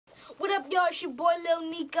What up, y'all? It's your boy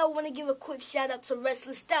Lil Niqo. I want to give a quick shout out to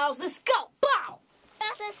RestLyss Styles. Let's go! Bow!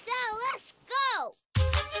 RestLyss Style, let's go!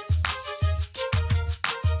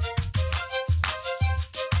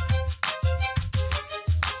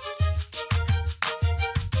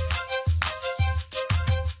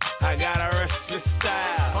 I got a RestLyss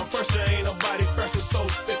style. I'm fresher, ain't nobody fresher, so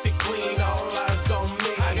 50 clean, all eyes on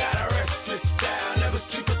me. I got a RestLyss style, never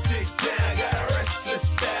sleep or sit down. I got a RestLyss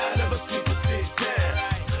style, never sleep or sit down.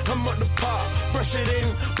 I'm on the pop, fresher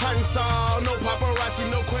than pants all. No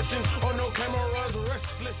paparazzi, no questions, or no cameras.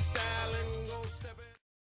 RestLyss style and go step it.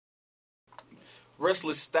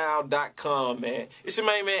 RestLyssStyle.com, man. It's your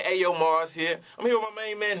main man, Ayo Mars here. I'm here with my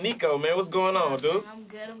main man, Niqo, man. What's going on, dude? I'm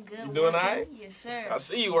good. You doing all right? Yes, sir. I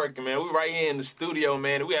see you working, man. We right here in the studio,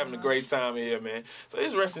 man. We having a great time here, man. So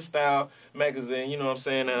it's RestLyss Style magazine, you know what I'm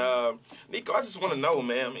saying? And Niqo, I just want to know,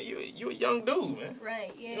 man. I mean, you a young dude, man.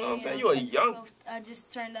 Right, yeah. You know what I'm saying? You a young... I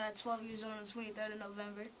just turned 12 years old on the 23rd of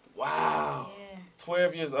November. Wow. Yeah.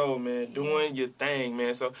 12 years old, man, doing your thing,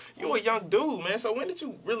 man. So you a young dude, man. So when did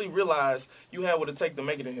you really realize you had what it take to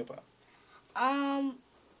make it in hip-hop?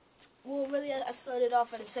 Well, really, I started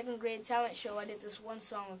off at a second grade talent show. I did this one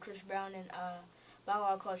song with Chris Brown and Bow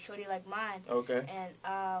Wow called Shorty Like Mine. Okay. And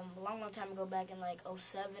a long time ago, back in like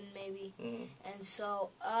 07 maybe. Mm-hmm. And so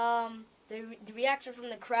the reaction from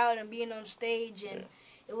the crowd and being on stage and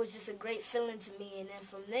it was just a great feeling to me. And then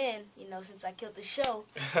from then, you know, since I killed the show,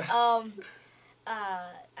 I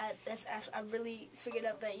really figured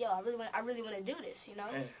out that I really want to do this, you know.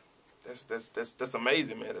 Man, that's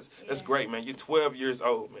amazing, man. That's great, man. You're 12 years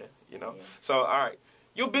old, man. You know. Yeah. So all right,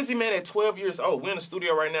 you're a busy man at 12 years old. We're in the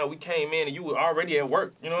studio right now. We came in and you were already at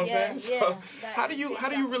work. You know what I'm saying? So how do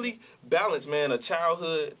you really balance, man, a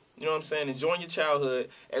childhood? You know what I'm saying? Enjoying your childhood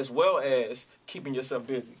as well as keeping yourself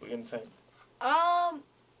busy with entertainment.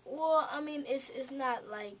 Well, I mean, it's not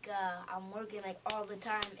like I'm working like all the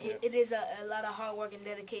time. It is a lot of hard work and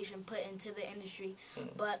dedication put into the industry.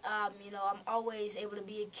 But you know, I'm always able to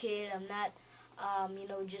be a kid. I'm not, you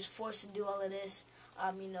know, just forced to do all of this.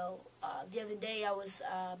 You know, the other day I was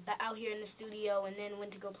out here in the studio and then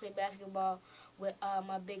went to go play basketball with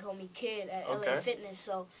my big homie Kid at LA Fitness.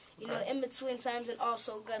 So, you know, in between times, and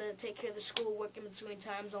also got to take care of the school work in between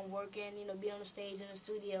times on working, you know, be on the stage in the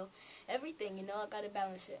studio, everything, you know, I got to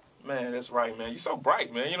balance it. Man, that's right, man. You're so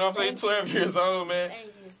bright, man. You know what I'm saying? 12 years old, man. Thank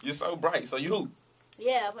you. You're so bright. So you hoop.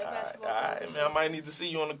 Yeah, I play basketball. All right, man. I might need to see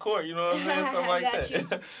you on the court, you know what I'm saying? Something like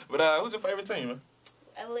that. But who's your favorite team, man?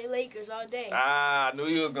 LA Lakers all day. I knew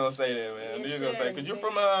you was going to say that, man. Yes, I knew you was going to say because you're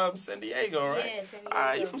from San Diego, right? Yeah, San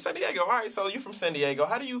Diego. You're from San Diego. All right, so you're from San Diego.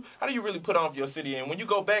 How do you really put on for your city? And when you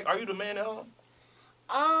go back, are you the man at home?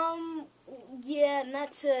 Yeah,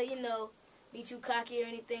 not to, you know, be too cocky or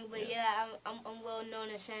anything, but yeah, I'm well known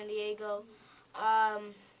in San Diego. A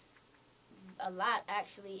lot,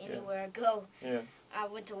 actually, anywhere I go. Yeah. I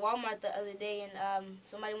went to Walmart the other day and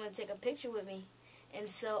somebody wanted to take a picture with me. And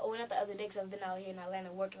so, well, not the other day because I've been out here in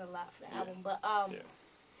Atlanta working a lot for the album. But I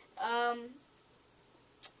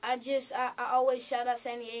always shout out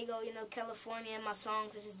San Diego, you know, California and my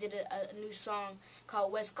songs. I just did a new song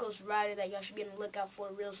called West Coast Rider that y'all should be on the lookout for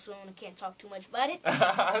real soon. I can't talk too much about it.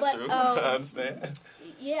 But, true. I understand.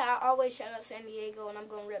 Yeah, I always shout out San Diego, and I'm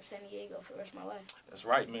going to rep San Diego for the rest of my life. That's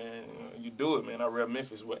right, man. You do it, man. I rep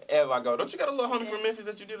Memphis wherever I go. Don't you got a little homie from Memphis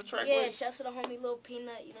that you did a track with? Yeah, shouts to the homie Lil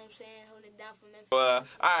Peanut, you know what I'm saying, holding it down from Memphis.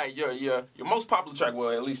 All right, your most popular track,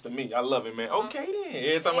 well, at least to me, I love it, man. Okay, then.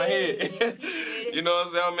 Every time I hear it. You know what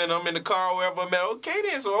I'm saying? I'm in the car or wherever I'm at. Okay,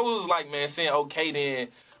 then. So I was like, man, saying okay, then.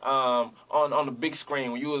 On the big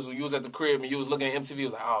screen when you was at the crib and you was looking at MTV, it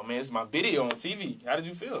was like, oh man, it's my video on TV. How did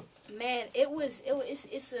you feel? Man,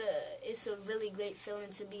 it's a really great feeling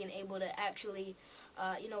to being able to actually,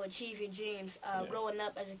 you know, achieve your dreams. Growing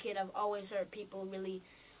up as a kid, I've always heard people really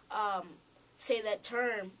say that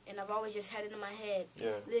term, and I've always just had it in my head.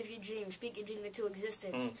 Live your dreams, speak your dreams into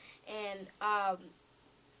existence, and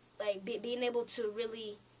like being able to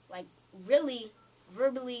really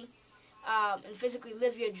verbally. And physically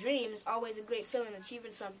live your dream is always a great feeling,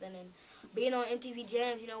 achieving something. And being on MTV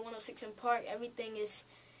Jams, you know, 106 in Park, everything is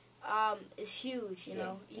huge, you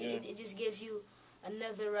know. It just gives you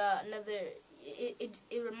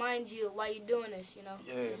it reminds you why you're doing this, you know.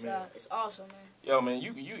 It's awesome, man. Yo, man,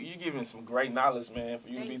 you giving some great knowledge, man, for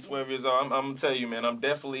you to be 12 years old. I'm going to tell you, man, I'm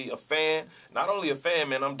definitely a fan. Not only a fan,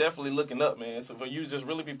 man, I'm definitely looking up, man. So for you to just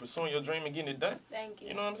really be pursuing your dream and getting it done. Thank you.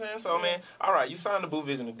 You know what I'm saying? So, man, all right, you signed the Boo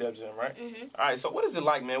Vision to Def Jam, right? All right, so what is it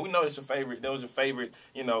like, man? We know it's your favorite. That was your favorite,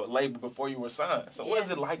 you know, label before you were signed. So what is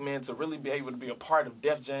it like, man, to really be able to be a part of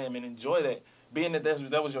Def Jam and enjoy that, being that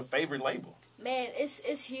that was your favorite label? Man,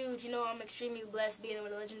 it's huge. You know, I'm extremely blessed being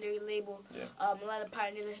with a legendary label. Yeah. A lot of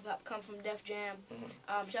pioneers of hip hop come from Def Jam.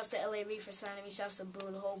 Shouts to LA Reid for signing me. Shouts to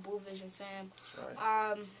Boo, the whole Boo Vision fam.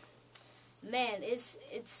 Right. Man, it's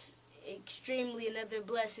extremely another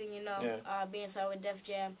blessing. You know, being signed with Def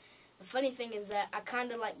Jam. The funny thing is that I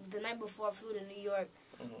kind of like the night before I flew to New York.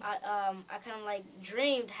 I kind of like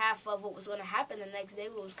dreamed half of what was going to happen the next day.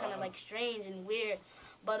 It was kind of like strange and weird.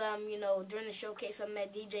 But, you know, during the showcase, I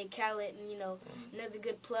met DJ Khaled, and, you know, another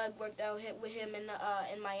good plug, worked out with him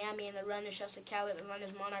in Miami, and the runners, shouts to Khaled, the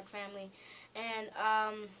runners Monarch family. And,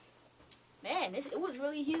 man, it was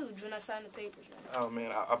really huge when I signed the papers, man. Oh,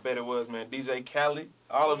 man, I bet it was, man. DJ Khaled,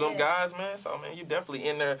 all of them guys, man. So, man, you definitely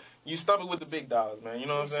in there. You stumbled with the big dogs, man. You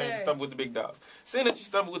know what I'm saying? Sir. You stumbled with the big dogs. Seeing that you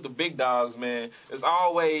stumbled with the big dogs, man, there's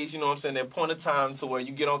always, you know what I'm saying, that point of time to where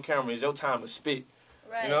you get on camera. It's your time to spit.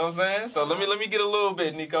 Right. You know what I'm saying? So let me get a little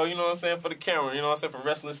bit, Niqo, you know what I'm saying, for the camera, you know what I'm saying, from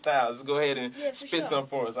RestLyss Style. Just go ahead and spit something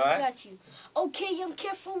for us, all right? Got you. Okay, I'm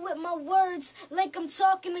careful with my words, like I'm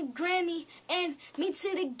talking to Granny. And me to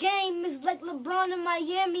the game is like LeBron in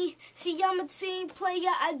Miami. See, I'm a team player,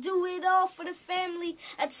 I do it all for the family.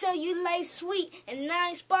 I tell you life's sweet, and I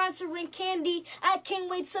ain't sponsoring candy. I can't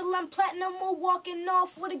wait till I'm platinum or walking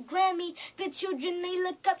off with a Grammy. The children, they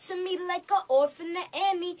look up to me like an orphan to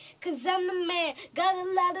Annie. Cause I'm the man, got a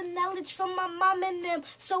lot of knowledge from my mom and them.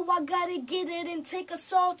 So I gotta get it and take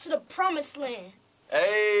us all to the promised land.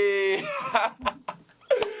 Hey,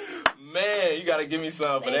 man, you gotta give me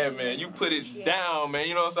something for that, man. You put it down, man.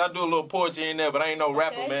 You know what I'm saying? I do a little poetry in there, but I ain't no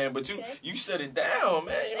rapper, man. But you shut it down,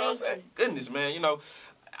 man. You know what I'm saying? Goodness, man. You know,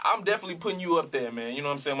 I'm definitely putting you up there, man. You know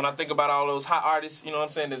what I'm saying? When I think about all those hot artists, you know what I'm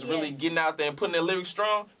saying, that's really getting out there and putting their lyrics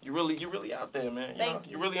strong, you really out there, man.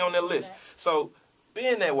 You're really on that list. So,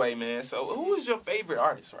 being that way, man, so who is your favorite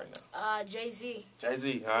artist right now? Jay-Z.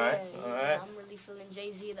 Jay-Z, all right. All right. I'm really feeling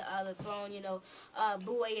Jay-Z, the Throne, you know,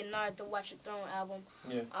 Boue and Nard, the Watch the Throne album.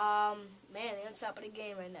 Yeah. Man, they're on top of the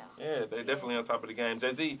game right now. Yeah, they're definitely on top of the game.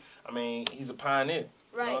 Jay-Z, I mean, he's a pioneer.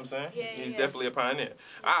 Right. You know what I'm saying? Yeah, he's definitely a pioneer.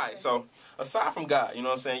 All right, so aside from God, you know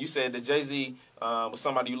what I'm saying, you said that Jay-Z was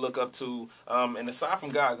somebody you look up to, and aside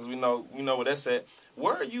from God, because we know what that said,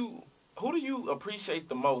 who do you appreciate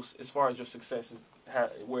the most as far as your successes,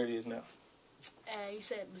 where it is now? And you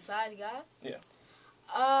said besides God? Yeah.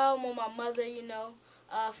 Well, my mother, you know,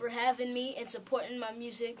 for having me and supporting my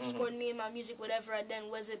music, supporting me in my music, whatever I done,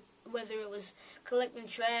 whether it was collecting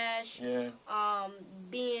trash,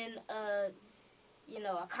 being a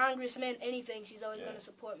congressman, anything, she's always going to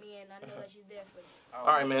support me, and I know that she's there for me. All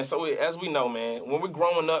right, man. So as we know, man, when we're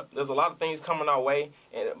growing up, there's a lot of things coming our way.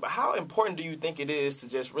 But how important do you think it is to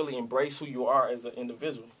just really embrace who you are as an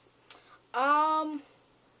individual? Well,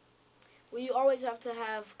 you always have to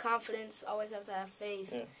have confidence, always have to have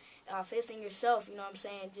faith. Faith in yourself, you know what I'm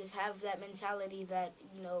saying? Just have that mentality that,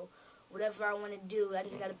 you know, whatever I want to do, I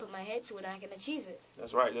just got to put my head to it and I can achieve it.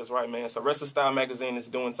 That's right, man. So RestLyss Style magazine is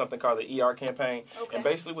doing something called the ER campaign. Okay. And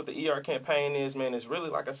basically what the ER campaign is, man, is really,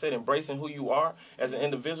 like I said, embracing who you are as an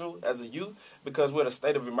individual, as a youth, because we're at a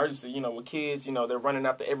state of emergency, you know, with kids, you know, they're running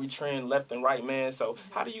after every trend left and right, man. So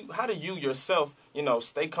how do you yourself, you know,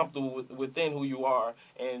 stay comfortable within who you are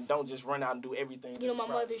and don't just run out and do everything? You know, my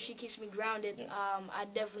mother, she keeps me grounded. I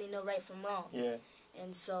definitely know right from wrong. Yeah.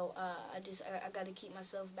 And so I got to keep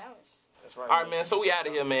myself balanced. That's right. All right, man. So we out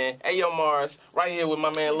of here, man. Hey, yo, Mars, right here with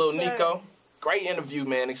my man, Lil Niqo. Great interview,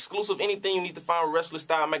 man. Exclusive. Anything you need to find with RestLyss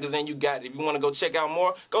Style magazine, you got it. If you want to go check out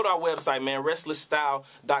more, go to our website, man,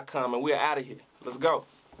 RestLyssStyle.com, and we're out of here. Let's go.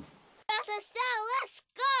 RestLyss Style, let's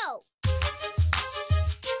go!